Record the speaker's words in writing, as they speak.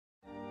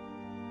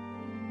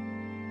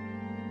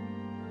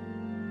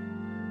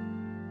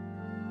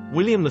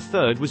William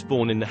III was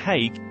born in The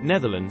Hague,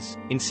 Netherlands,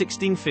 in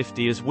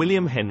 1650 as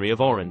William Henry of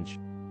Orange.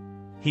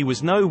 He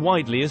was known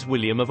widely as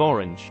William of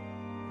Orange.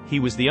 He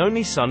was the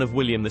only son of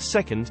William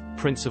II,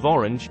 Prince of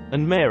Orange,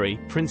 and Mary,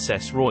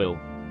 Princess Royal.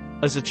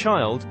 As a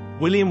child,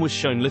 William was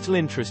shown little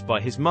interest by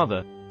his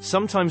mother,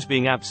 sometimes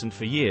being absent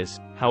for years.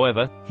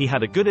 However, he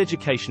had a good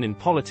education in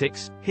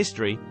politics,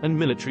 history, and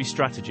military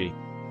strategy.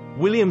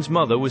 William's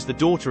mother was the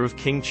daughter of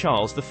King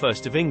Charles I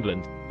of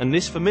England, and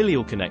this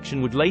familial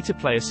connection would later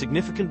play a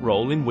significant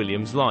role in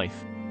William's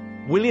life.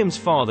 William's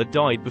father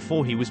died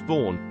before he was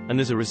born, and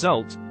as a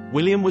result,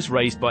 William was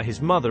raised by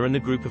his mother and a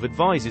group of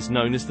advisors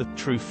known as the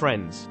True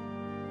Friends.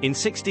 In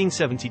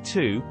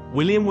 1672,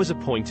 William was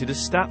appointed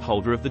as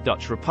Stadtholder of the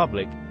Dutch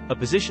Republic, a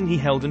position he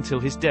held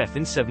until his death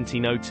in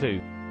 1702.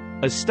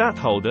 As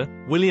Stadtholder,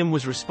 William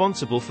was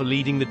responsible for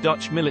leading the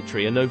Dutch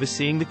military and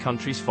overseeing the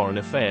country's foreign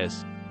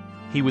affairs.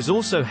 He was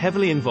also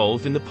heavily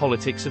involved in the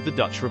politics of the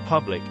Dutch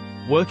Republic,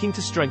 working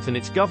to strengthen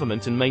its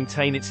government and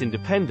maintain its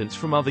independence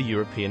from other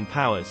European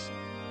powers.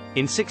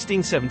 In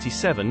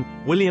 1677,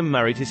 William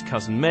married his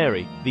cousin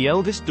Mary, the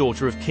eldest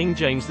daughter of King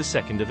James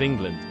II of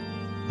England.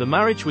 The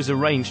marriage was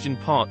arranged in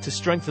part to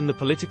strengthen the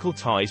political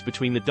ties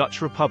between the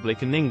Dutch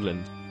Republic and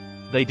England.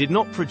 They did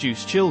not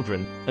produce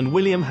children, and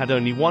William had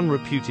only one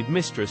reputed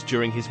mistress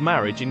during his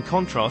marriage in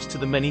contrast to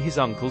the many his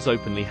uncles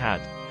openly had.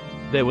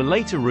 There were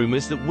later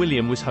rumors that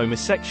William was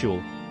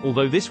homosexual,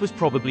 although this was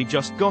probably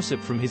just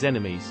gossip from his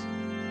enemies.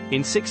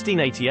 In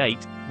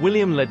 1688,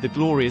 William led the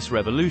Glorious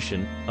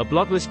Revolution, a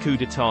bloodless coup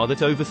d'état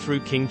that overthrew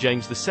King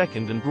James II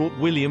and brought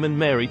William and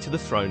Mary to the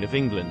throne of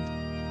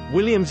England.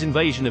 William's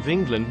invasion of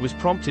England was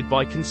prompted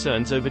by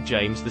concerns over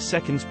James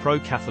II's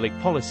pro-Catholic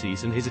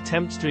policies and his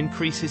attempts to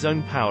increase his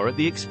own power at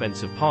the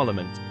expense of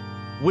Parliament.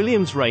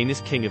 William's reign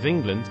as King of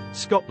England,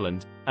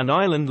 Scotland, and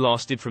Ireland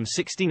lasted from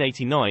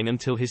 1689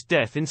 until his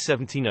death in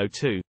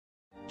 1702.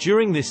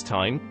 During this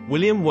time,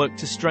 William worked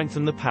to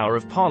strengthen the power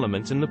of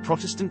Parliament and the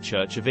Protestant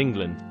Church of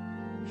England.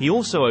 He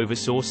also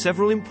oversaw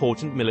several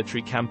important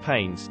military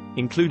campaigns,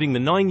 including the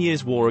 9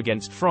 Years' War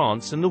against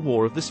France and the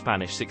War of the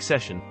Spanish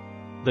Succession.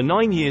 The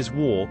 9 Years'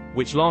 War,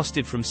 which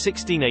lasted from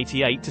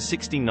 1688 to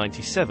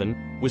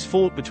 1697, was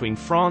fought between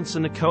France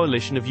and a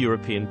coalition of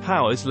European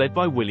powers led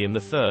by William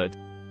III.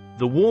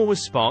 The war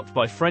was sparked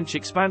by French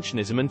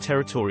expansionism and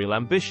territorial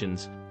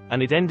ambitions,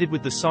 and it ended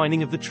with the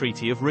signing of the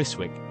Treaty of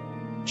Ryswick.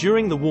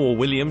 During the war,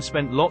 William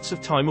spent lots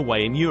of time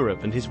away in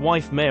Europe, and his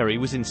wife Mary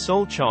was in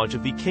sole charge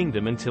of the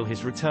kingdom until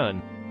his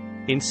return.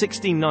 In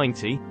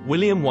 1690,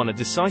 William won a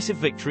decisive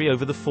victory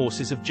over the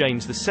forces of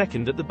James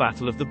II at the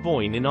Battle of the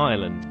Boyne in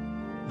Ireland.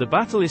 The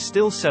battle is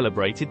still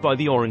celebrated by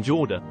the Orange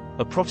Order,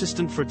 a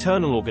Protestant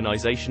fraternal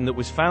organization that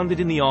was founded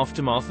in the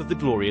aftermath of the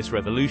Glorious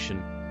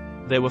Revolution.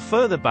 There were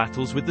further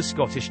battles with the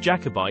Scottish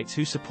Jacobites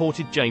who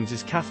supported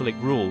James's Catholic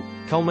rule,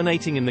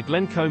 culminating in the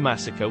Glencoe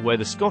massacre, where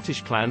the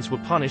Scottish clans were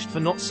punished for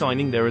not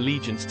signing their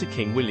allegiance to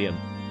King William.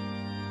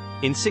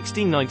 In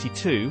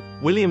 1692,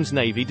 William's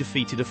navy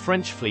defeated a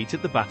French fleet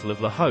at the Battle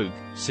of La Hogue,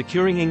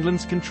 securing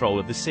England's control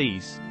of the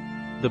seas.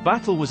 The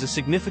battle was a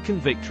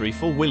significant victory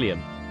for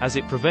William, as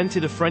it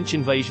prevented a French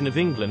invasion of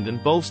England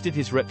and bolstered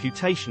his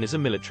reputation as a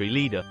military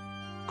leader.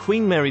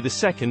 Queen Mary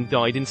II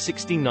died in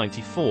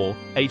 1694,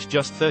 aged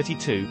just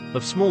 32,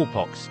 of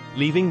smallpox,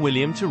 leaving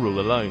William to rule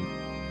alone.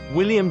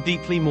 William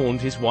deeply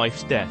mourned his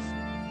wife's death.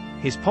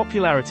 His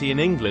popularity in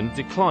England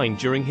declined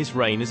during his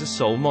reign as a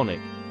sole monarch.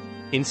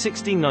 In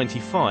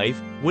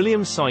 1695,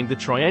 William signed the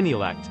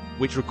Triennial Act,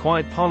 which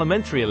required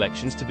parliamentary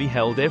elections to be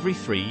held every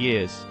 3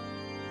 years.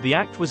 The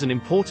act was an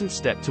important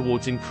step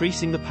towards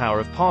increasing the power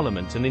of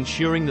Parliament and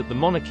ensuring that the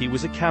monarchy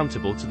was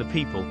accountable to the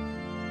people.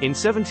 In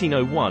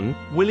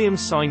 1701, William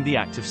signed the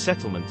Act of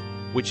Settlement,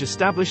 which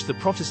established the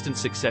Protestant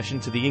succession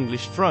to the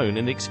English throne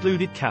and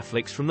excluded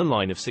Catholics from the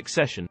line of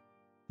succession.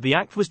 The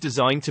act was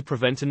designed to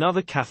prevent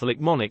another Catholic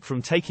monarch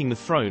from taking the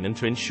throne and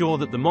to ensure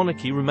that the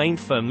monarchy remained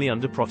firmly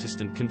under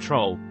Protestant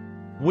control.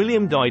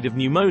 William died of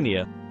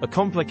pneumonia, a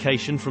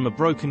complication from a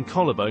broken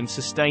collarbone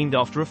sustained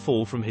after a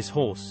fall from his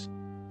horse.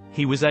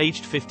 He was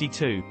aged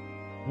 52.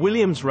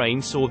 William's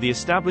reign saw the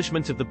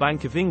establishment of the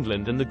Bank of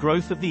England and the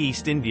growth of the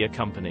East India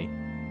Company.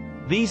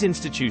 These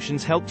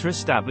institutions helped to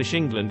establish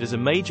England as a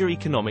major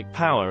economic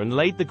power and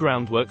laid the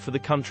groundwork for the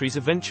country's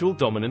eventual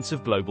dominance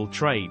of global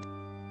trade.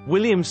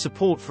 William's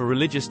support for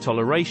religious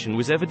toleration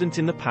was evident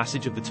in the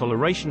passage of the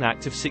Toleration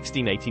Act of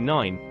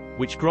 1689,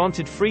 which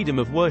granted freedom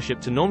of worship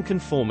to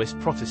nonconformist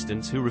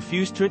Protestants who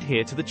refused to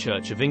adhere to the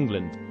Church of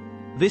England.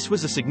 This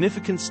was a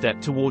significant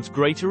step towards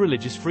greater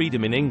religious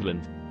freedom in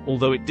England,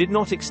 although it did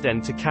not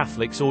extend to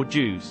Catholics or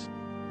Jews.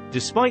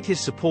 Despite his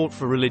support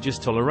for religious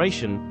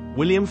toleration,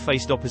 William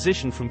faced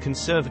opposition from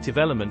conservative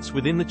elements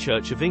within the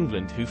Church of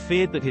England who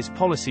feared that his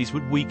policies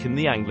would weaken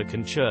the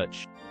Anglican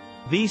Church.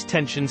 These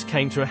tensions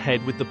came to a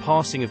head with the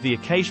passing of the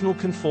Occasional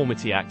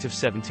Conformity Act of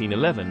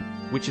 1711,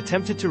 which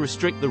attempted to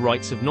restrict the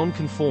rights of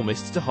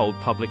nonconformists to hold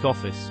public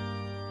office.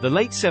 The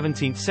late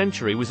 17th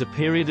century was a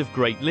period of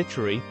great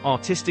literary,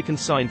 artistic and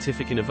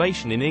scientific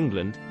innovation in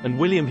England, and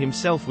William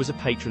himself was a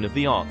patron of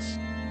the arts.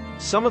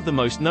 Some of the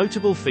most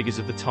notable figures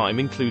of the time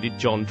included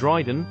John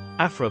Dryden,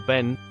 Aphra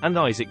Behn, and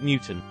Isaac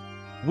Newton.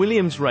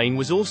 William's reign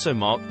was also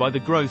marked by the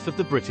growth of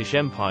the British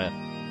Empire.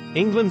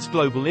 England's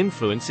global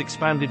influence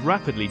expanded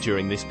rapidly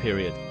during this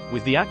period,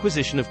 with the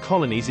acquisition of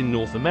colonies in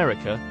North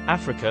America,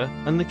 Africa,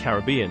 and the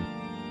Caribbean.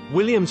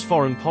 William's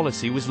foreign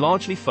policy was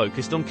largely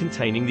focused on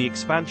containing the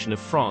expansion of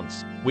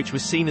France, which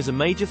was seen as a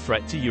major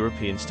threat to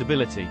European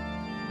stability.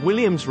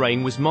 William's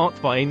reign was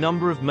marked by a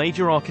number of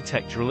major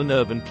architectural and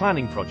urban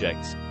planning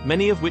projects,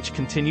 many of which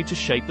continue to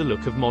shape the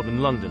look of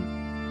modern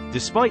London.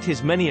 Despite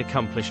his many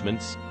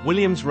accomplishments,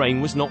 William's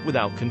reign was not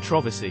without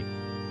controversy.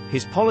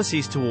 His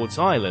policies towards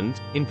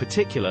Ireland, in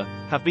particular,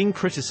 have been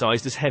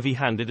criticized as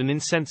heavy-handed and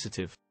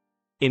insensitive.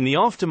 In the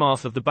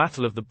aftermath of the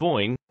Battle of the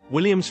Boyne,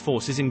 William's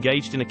forces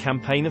engaged in a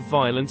campaign of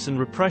violence and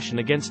repression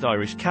against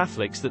Irish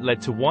Catholics that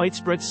led to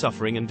widespread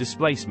suffering and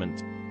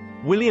displacement.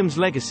 William's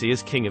legacy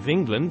as King of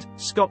England,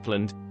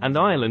 Scotland, and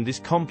Ireland is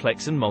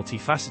complex and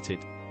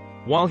multifaceted.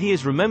 While he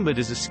is remembered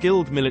as a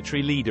skilled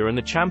military leader and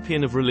a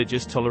champion of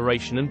religious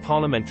toleration and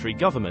parliamentary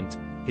government,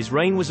 his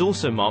reign was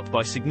also marked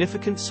by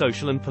significant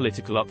social and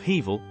political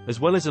upheaval, as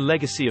well as a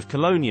legacy of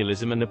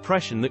colonialism and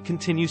oppression that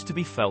continues to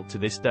be felt to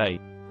this day.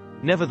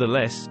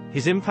 Nevertheless,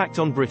 his impact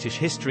on British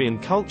history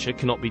and culture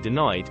cannot be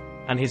denied,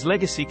 and his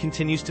legacy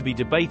continues to be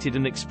debated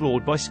and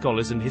explored by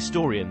scholars and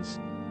historians.